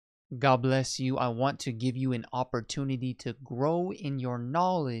God bless you. I want to give you an opportunity to grow in your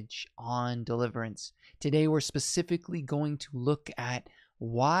knowledge on deliverance. Today, we're specifically going to look at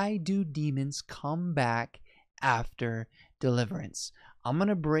why do demons come back after deliverance. I'm going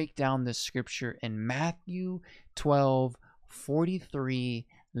to break down the scripture in Matthew 12:43.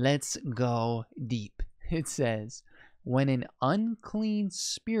 Let's go deep. It says, when an unclean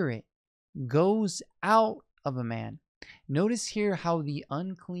spirit goes out of a man. Notice here how the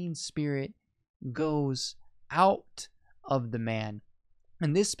unclean spirit goes out of the man.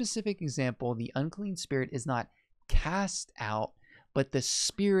 In this specific example, the unclean spirit is not cast out, but the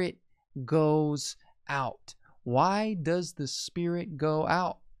spirit goes out. Why does the spirit go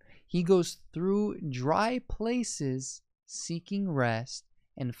out? He goes through dry places seeking rest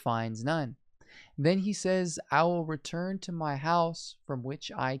and finds none. Then he says, I will return to my house from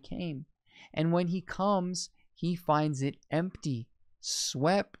which I came. And when he comes, he finds it empty,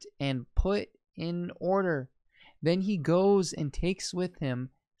 swept, and put in order. Then he goes and takes with him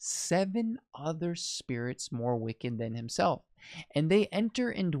 7 other spirits more wicked than himself. And they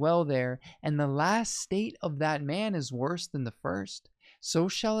enter and dwell there, and the last state of that man is worse than the first. So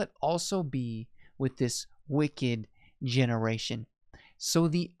shall it also be with this wicked generation. So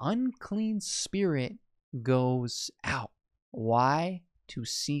the unclean spirit goes out. Why? To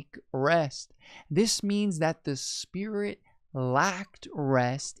seek rest. This means that the spirit lacked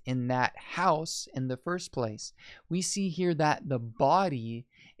rest in that house in the first place. We see here that the body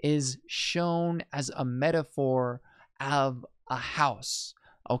is shown as a metaphor of a house.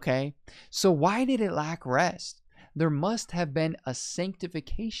 Okay, so why did it lack rest? There must have been a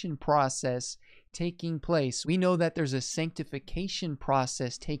sanctification process taking place. We know that there's a sanctification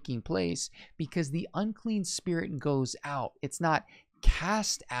process taking place because the unclean spirit goes out. It's not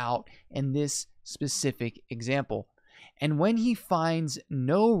cast out in this specific example. And when he finds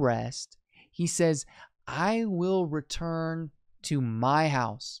no rest, he says, I will return to my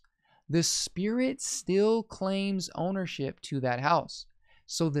house. The spirit still claims ownership to that house.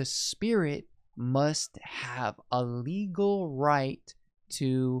 So the spirit must have a legal right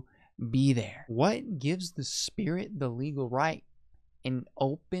to be there. What gives the spirit the legal right? An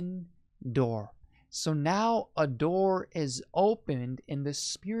open door. So now a door is opened and the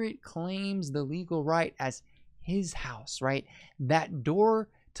spirit claims the legal right as his house, right? That door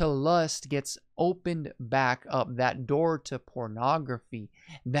to lust gets opened back up. That door to pornography,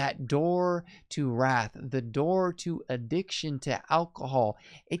 that door to wrath, the door to addiction to alcohol,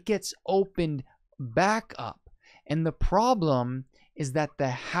 it gets opened back up. And the problem is that the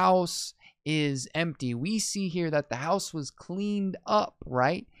house is empty. We see here that the house was cleaned up,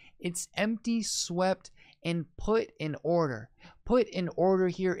 right? It's empty, swept, and put in order. Put in order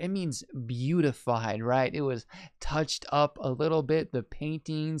here, it means beautified, right? It was touched up a little bit. The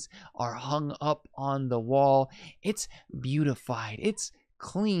paintings are hung up on the wall. It's beautified. It's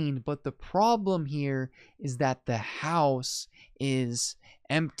clean. But the problem here is that the house is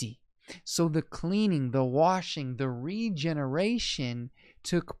empty. So the cleaning, the washing, the regeneration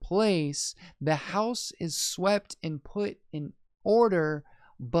took place. The house is swept and put in order,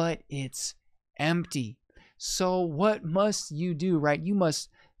 but it's empty. So what must you do, right? You must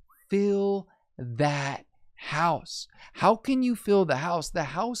fill that house. How can you fill the house? The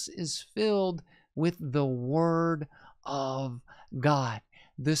house is filled with the word of God.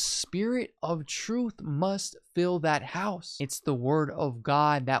 The spirit of truth must fill that house. It's the word of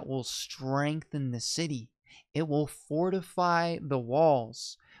God that will strengthen the city. It will fortify the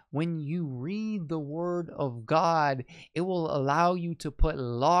walls. When you read the word of God, it will allow you to put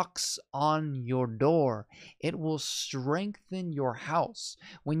locks on your door. It will strengthen your house.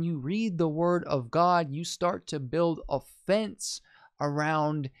 When you read the word of God, you start to build a fence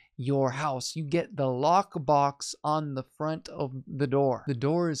around your house. You get the lock box on the front of the door. The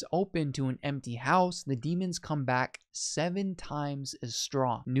door is open to an empty house. The demons come back 7 times as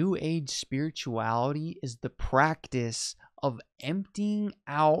strong. New Age spirituality is the practice of emptying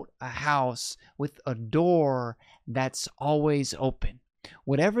out a house with a door that's always open.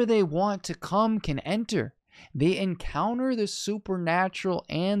 Whatever they want to come can enter. They encounter the supernatural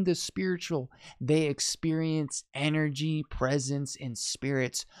and the spiritual. They experience energy, presence, and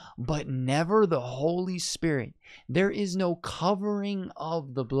spirits, but never the Holy Spirit. There is no covering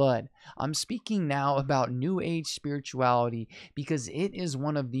of the blood. I'm speaking now about New Age spirituality because it is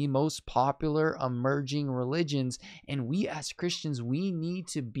one of the most popular emerging religions, and we as Christians, we need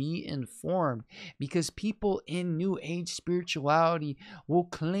to be informed because people in New Age spirituality will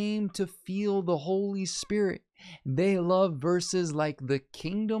claim to feel the Holy Spirit. They love verses like the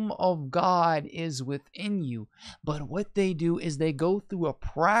kingdom of God is within you. But what they do is they go through a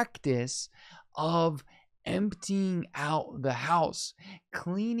practice of emptying out the house,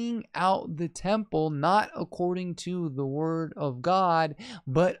 cleaning out the temple, not according to the word of God,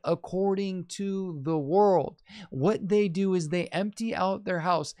 but according to the world. What they do is they empty out their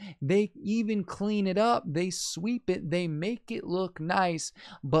house. They even clean it up. They sweep it. They make it look nice,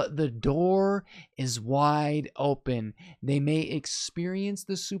 but the door is wide open. They may experience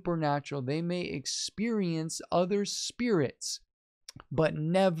the supernatural. They may experience other spirits, but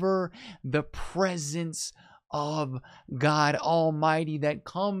never the presence of God Almighty that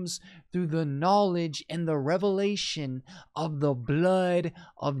comes through the knowledge and the revelation of the blood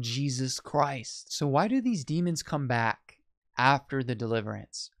of Jesus Christ. So why do these demons come back after the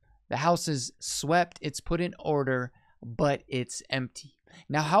deliverance? The house is swept, it's put in order, but it's empty.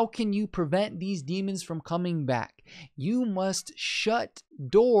 Now, how can you prevent these demons from coming back? You must shut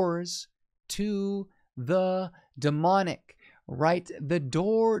doors to the demonic. Right? The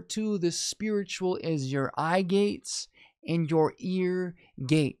door to the spiritual is your eye gates and your ear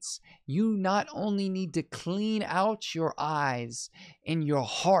gates. You not only need to clean out your eyes and your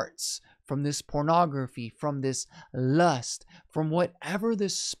hearts from this pornography, from this lust, from whatever the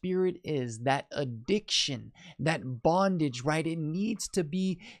spirit is, that addiction, that bondage, right? It needs to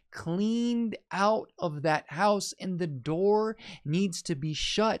be cleaned out of that house, and the door needs to be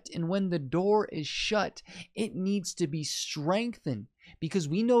shut. And when the door is shut, it needs to be strengthened, because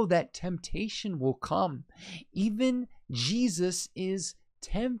we know that temptation will come. Even Jesus is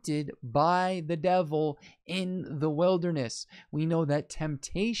tempted by the devil in the wilderness. We know that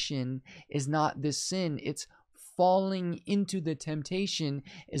temptation is not the sin. It's falling into the temptation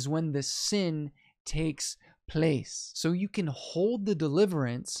is when the sin takes place. So you can hold the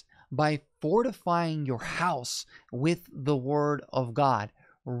deliverance by fortifying your house with the word of God.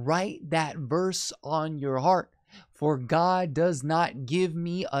 Write that verse on your heart. For God does not give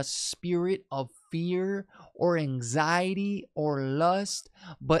me a spirit of fear or anxiety or lust,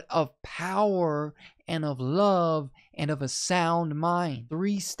 but of power and of love and of a sound mind.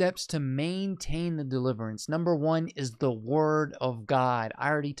 3 steps to maintain the deliverance. Number 1 is the word of God. I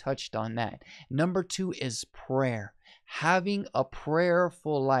already touched on that. Number 2 is prayer. Having a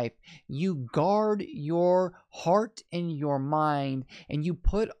prayerful life. You guard your heart and your mind, and you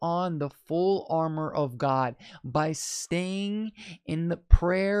put on the full armor of God by staying in the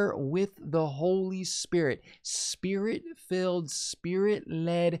prayer with the Holy Spirit. Spirit-filled,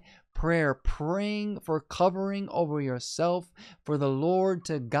 spirit-led prayer, praying for covering over yourself, for the Lord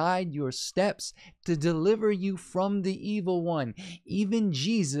to guide your steps, to deliver you from the evil one. Even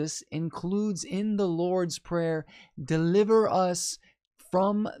Jesus includes in the Lord's Prayer, deliver us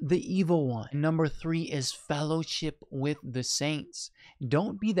from the evil one. Number 3 is fellowship with the saints.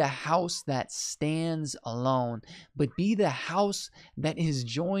 Don't be the house that stands alone, but be the house that is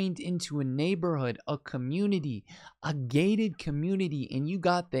joined into a neighborhood, a community, a gated community. And you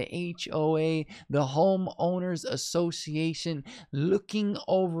got the HOA, the Homeowners Association, looking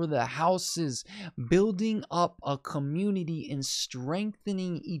over the houses, building up a community and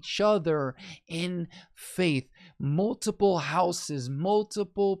strengthening each other in faith. Multiple houses,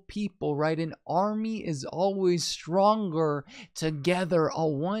 multiple people, right? An army is always stronger together. A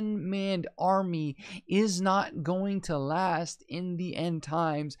one-man army is not going to last in the end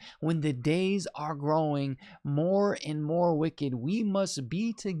times when the days are growing more and more wicked. We must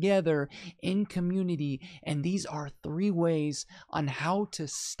be together in community, and these are 3 ways on how to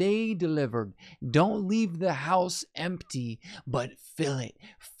stay delivered. Don't leave the house empty, but fill it.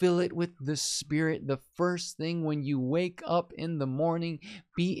 Fill it with the Spirit. The first thing when you wake up in the morning,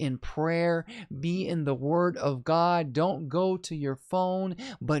 be in prayer, be in the Word of God. Don't go to your phone,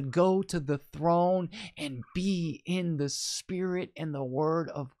 but go to the throne and be in the Spirit and the Word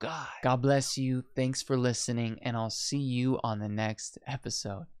of God. God bless you. Thanks for listening, and I'll see you on the next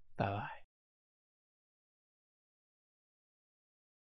episode. Bye-bye.